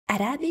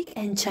Arabic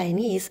and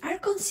Chinese are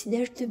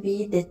considered to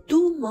be the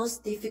two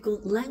most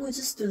difficult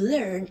languages to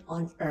learn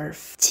on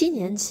earth. 7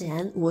年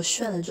前，我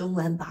学了中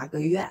文8个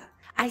月。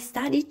I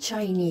studied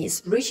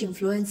Chinese, reaching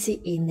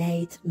fluency in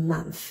 8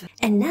 months.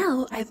 And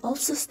now I've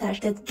also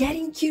started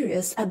getting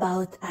curious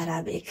about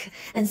Arabic.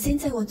 And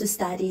since I want to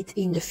study it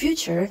in the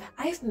future,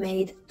 I've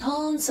made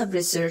tons of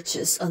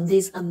researches on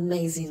this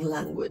amazing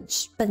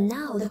language. But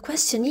now the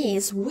question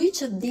is,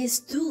 which of these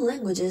two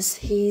languages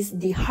is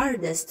the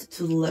hardest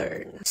to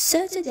learn?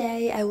 So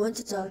today I want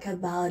to talk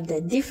about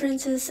the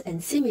differences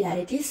and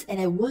similarities,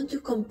 and I want to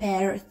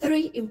compare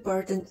 3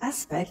 important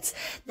aspects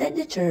that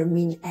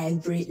determine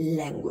every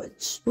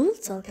language. We'll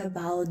talk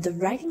about the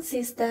writing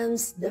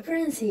systems, the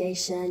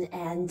pronunciation,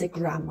 and the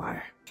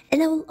grammar.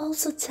 And I will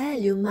also tell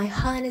you my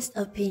honest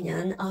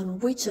opinion on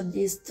which of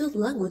these 2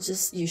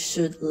 languages you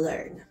should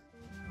learn.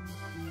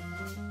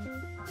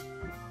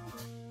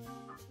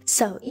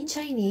 So, in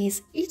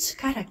Chinese, each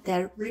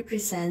character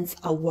represents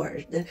a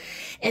word,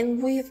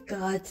 and we've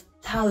got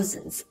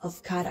thousands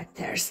of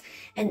characters,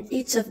 and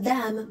each of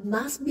them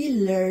must be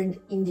learned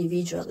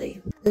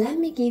individually. Let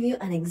me give you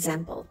an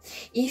example.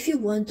 If you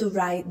want to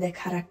write the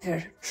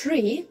character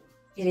tree,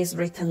 it is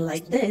written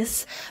like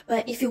this,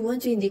 but if you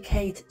want to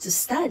indicate to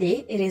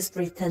study, it is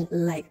written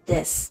like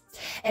this.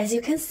 As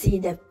you can see,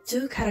 the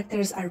 2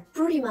 characters are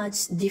pretty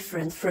much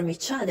different from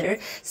each other,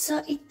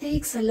 so it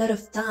takes a lot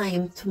of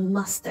time to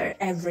master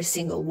every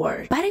single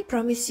word. But I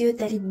promise you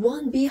that it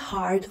won't be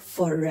hard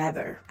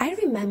forever. I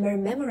remember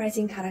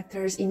memorizing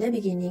characters in the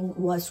beginning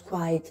was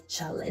quite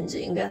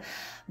challenging,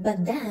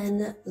 but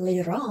then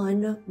later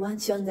on,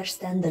 once you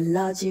understand the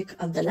logic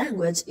of the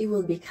language, it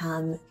will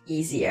become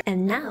easier.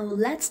 And now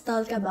let's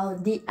talk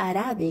about the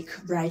Arabic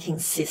writing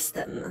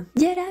system.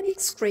 The Arabic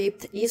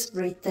script is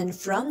written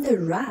from the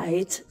right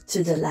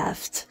to the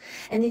left,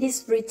 and it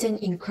is written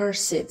in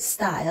cursive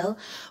style,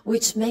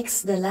 which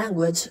makes the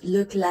language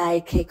look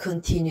like a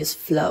continuous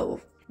flow.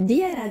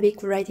 The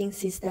Arabic writing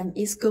system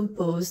is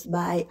composed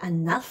by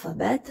an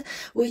alphabet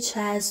which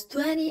has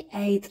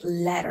 28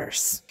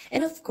 letters.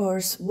 And of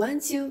course,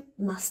 once you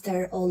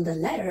master all the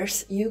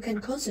letters, you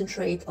can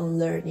concentrate on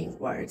learning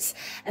words.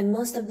 And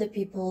most of the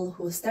people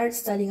who start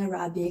studying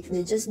Arabic,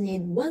 they just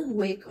need 1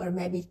 week or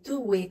maybe 2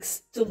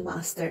 weeks to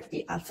master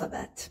the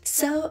alphabet.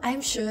 So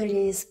I'm sure it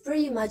is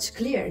pretty much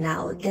clear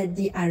now that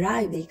the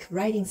Arabic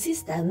writing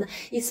system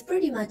is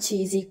pretty much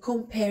easy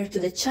compared to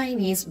the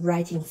Chinese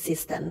writing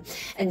system.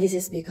 And this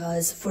is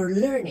because for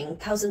learning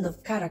thousands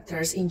of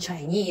characters in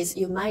Chinese,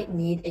 you might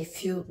need a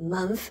few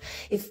months,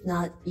 if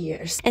not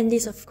years. And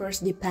this of course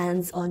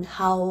depends on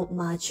how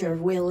much you're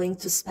willing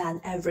to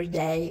spend every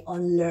day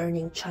on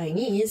learning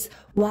Chinese,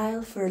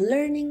 while for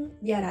learning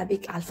the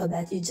Arabic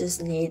alphabet, you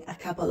just need a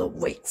couple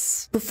of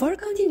weeks. Before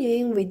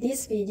continuing with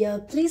this video,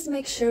 please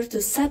make sure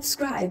to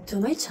subscribe to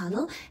my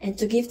channel and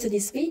to give to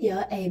this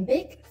video a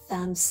big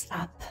thumbs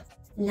up.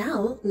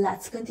 Now,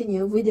 let's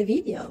continue with the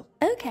video.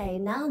 Okay,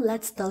 now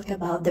let's talk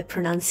about the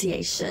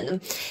pronunciation.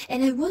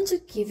 And I want to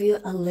give you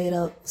a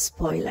little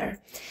spoiler.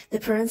 The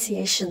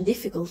pronunciation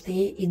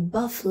difficulty in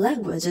both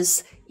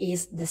languages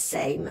is the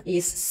same,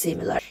 is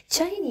similar.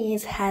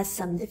 Chinese has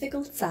some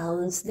difficult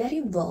sounds that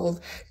involve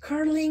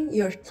curling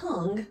your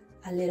tongue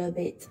a little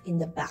bit in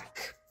the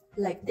back,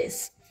 like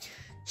this.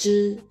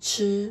 Zhi,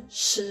 chi,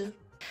 shi.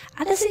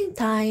 At the same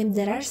time,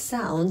 there are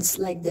sounds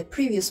like the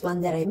previous one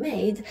that I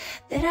made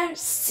that are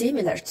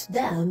similar to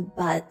them,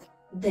 but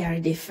they are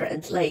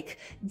different, like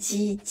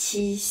ji,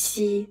 qi,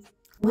 xi.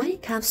 When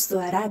it comes to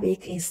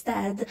Arabic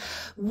instead,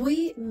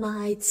 we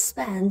might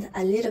spend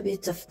a little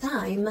bit of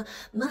time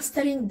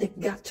mastering the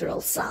guttural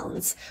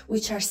sounds,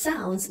 which are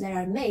sounds that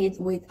are made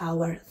with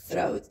our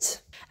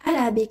throat.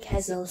 Arabic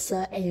has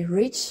also a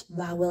rich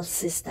vowel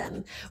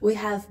system. We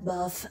have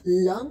both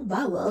long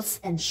vowels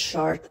and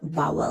short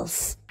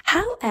vowels.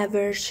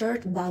 However,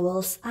 short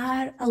vowels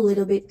are a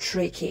little bit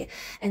tricky,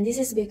 and this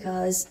is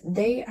because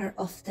they are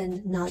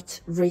often not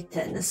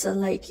written. So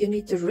like you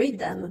need to read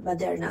them, but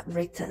they're not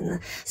written.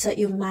 So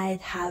you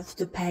might have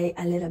to pay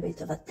a little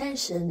bit of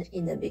attention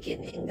in the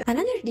beginning.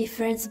 Another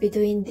difference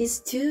between these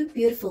 2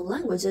 beautiful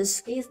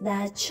languages is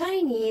that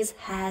Chinese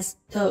has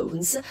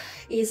tones,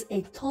 is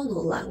a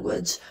tonal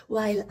language,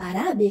 while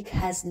Arabic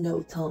has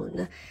no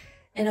tone.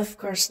 And of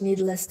course,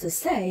 needless to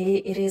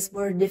say, it is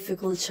more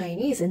difficult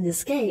Chinese in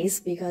this case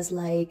because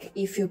like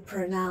if you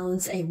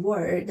pronounce a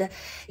word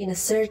in a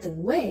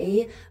certain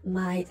way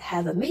might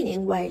have a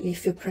meaning, while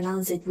if you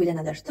pronounce it with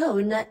another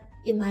tone,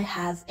 it might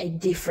have a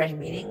different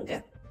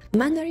meaning.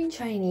 Mandarin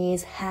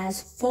Chinese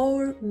has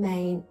 4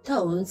 main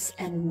tones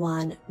and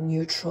 1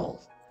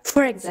 neutral.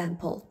 For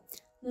example,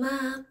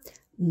 ma,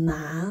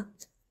 ma,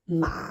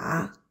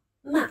 ma,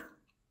 ma.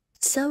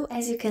 So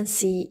as you can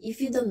see,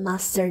 if you don't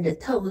master the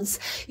tones,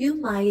 you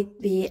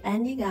might be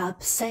ending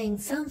up saying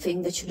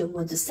something that you don't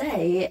want to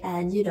say,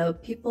 and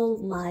people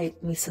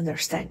might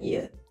misunderstand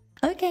you.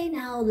 Okay,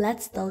 now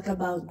let's talk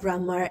about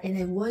grammar, and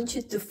I want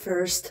you to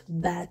first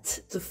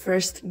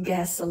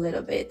guess a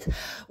little bit.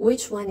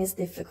 Which one is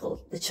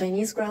difficult, the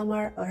Chinese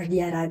grammar or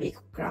the Arabic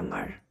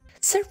grammar?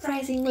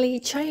 Surprisingly,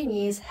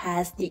 Chinese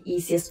has the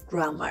easiest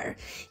grammar.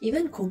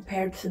 Even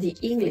compared to the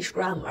English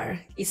grammar,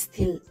 it's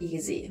still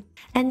easy.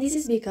 And this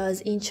is because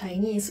in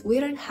Chinese,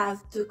 we don't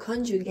have to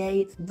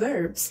conjugate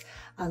verbs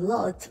a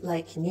lot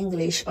like in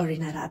English or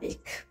in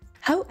Arabic.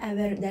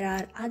 However, there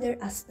are other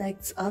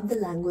aspects of the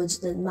language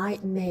that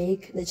might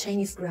make the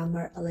Chinese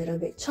grammar a little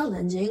bit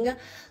challenging,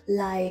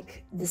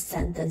 like the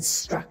sentence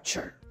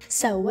structure.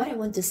 So what I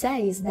want to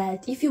say is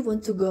that if you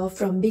want to go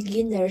from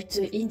beginner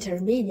to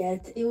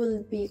intermediate, it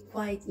will be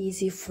quite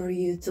easy for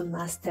you to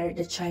master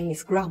the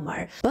Chinese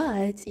grammar.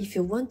 But if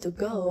you want to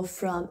go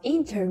from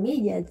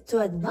intermediate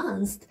to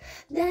advanced,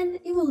 then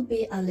it will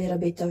be a little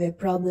bit of a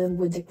problem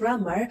with the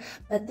grammar,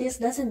 but this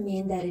doesn't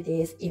mean that it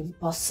is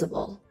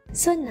impossible.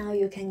 So now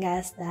you can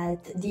guess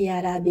that the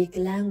Arabic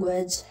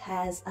language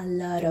has a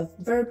lot of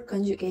verb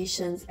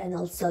conjugations, and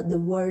also the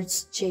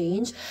words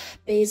change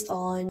based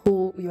on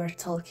who you are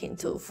talking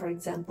to. For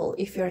example,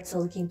 if you're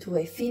talking to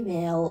a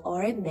female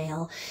or a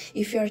male,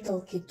 if you're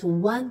talking to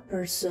one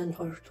person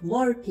or to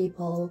more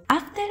people.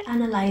 After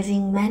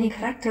analyzing many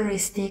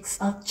characteristics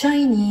of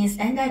Chinese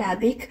and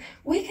Arabic,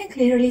 we can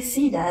clearly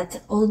see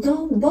that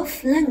although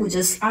both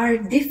languages are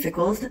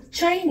difficult,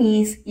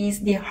 Chinese is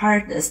the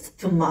hardest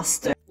to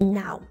master.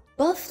 Now,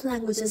 both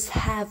languages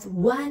have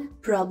one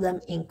problem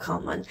in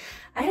common.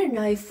 I don't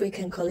know if we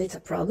can call it a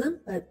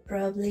problem, but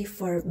probably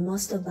for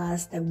most of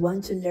us that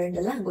want to learn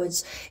the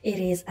language, it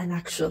is an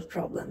actual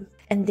problem.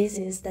 And this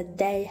is that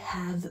they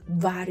have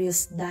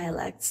various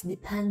dialects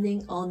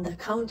depending on the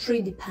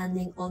country,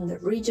 depending on the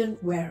region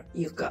where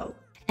you go.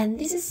 And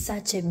this is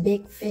such a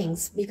big thing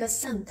because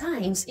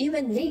sometimes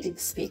even native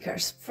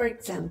speakers, for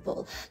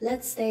example,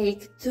 let's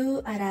take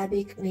two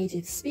Arabic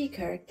native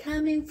speakers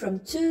coming from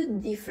two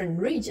different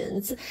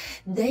regions,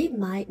 they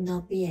might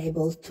not be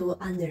able to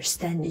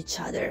understand each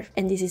other.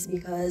 And this is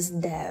because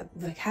the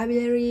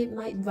vocabulary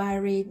might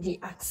vary, the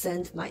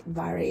accent might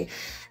vary.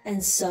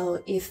 And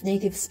so if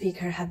native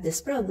speakers have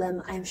this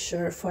problem, I'm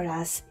sure for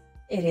us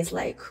it is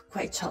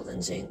quite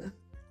challenging.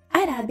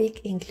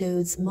 Arabic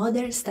includes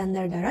Modern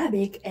Standard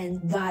Arabic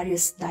and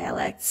various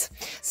dialects.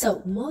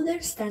 So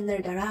Modern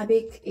Standard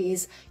Arabic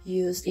is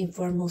used in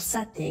formal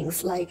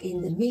settings like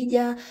in the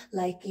media,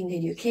 like in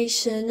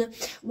education,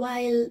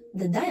 while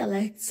the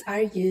dialects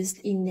are used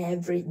in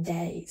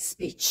everyday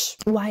speech.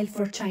 While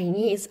for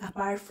Chinese,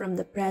 apart from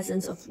the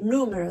presence of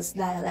numerous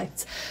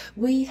dialects,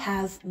 we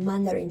have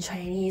Mandarin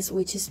Chinese,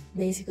 which is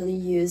basically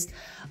used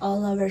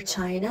all over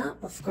China.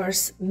 Of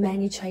course,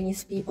 many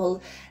Chinese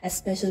people,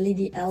 especially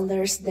the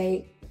elders, they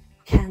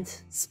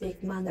can't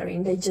speak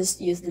Mandarin, they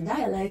just use the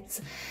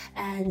dialects,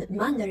 and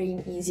Mandarin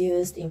is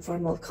used in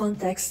formal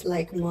contexts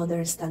like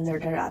Modern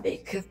Standard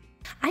Arabic.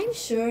 I'm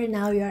sure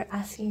now you are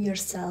asking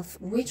yourself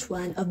which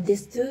one of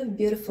these two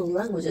beautiful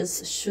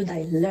languages should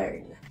I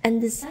learn? And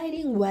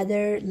deciding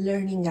whether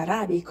learning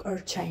Arabic or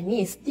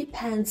Chinese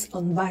depends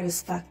on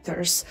various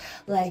factors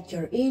like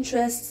your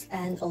interests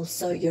and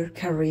also your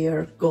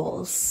career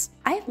goals.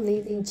 I've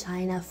lived in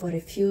China for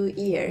a few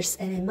years,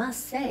 and I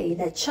must say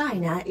that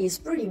China is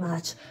pretty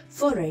much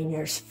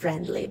foreigners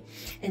friendly.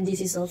 And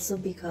this is also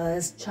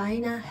because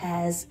China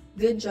has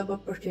good job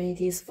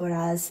opportunities for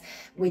us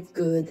with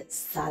good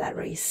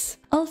salaries.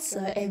 Also,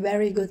 a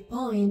very good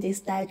point is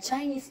that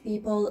Chinese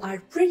people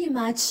are pretty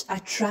much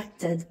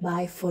attracted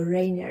by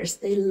foreigners.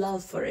 They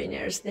love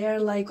foreigners. They are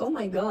like, oh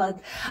my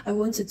god, I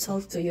want to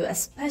talk to you,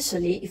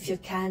 especially if you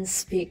can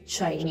speak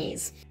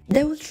Chinese.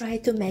 They will try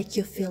to make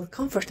you feel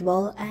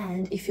comfortable,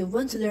 and if you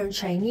want to learn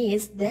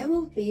Chinese, they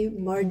will be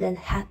more than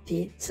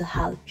happy to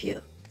help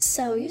you.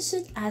 So you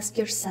should ask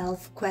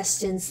yourself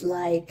questions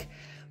like,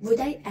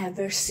 would I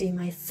ever see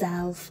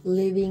myself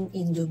living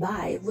in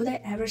Dubai? Would I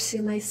ever see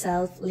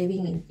myself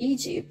living in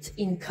Egypt,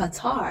 in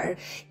Qatar,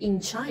 in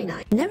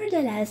China?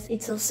 Nevertheless,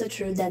 it's also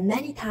true that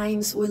many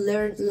times we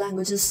learn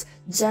languages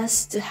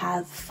just to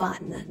have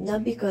fun,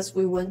 not because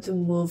we want to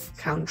move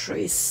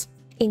countries.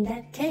 In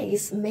that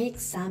case, make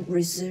some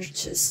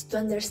researches to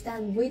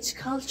understand which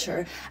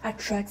culture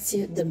attracts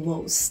you the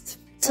most.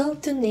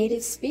 Talk to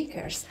native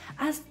speakers,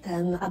 ask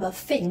them about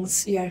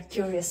things you are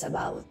curious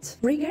about.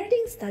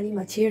 Regarding study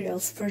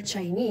materials for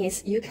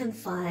Chinese, you can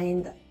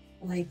find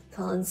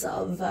tons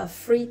of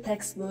free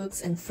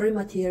textbooks and free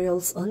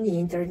materials on the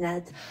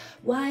internet,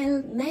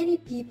 while many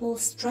people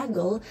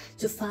struggle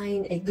to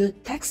find a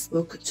good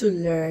textbook to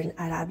learn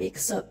Arabic,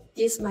 so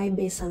this might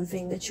be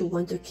something that you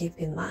want to keep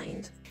in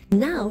mind.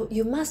 Now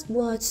you must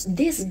watch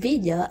this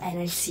video and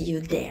I'll see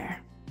you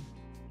there.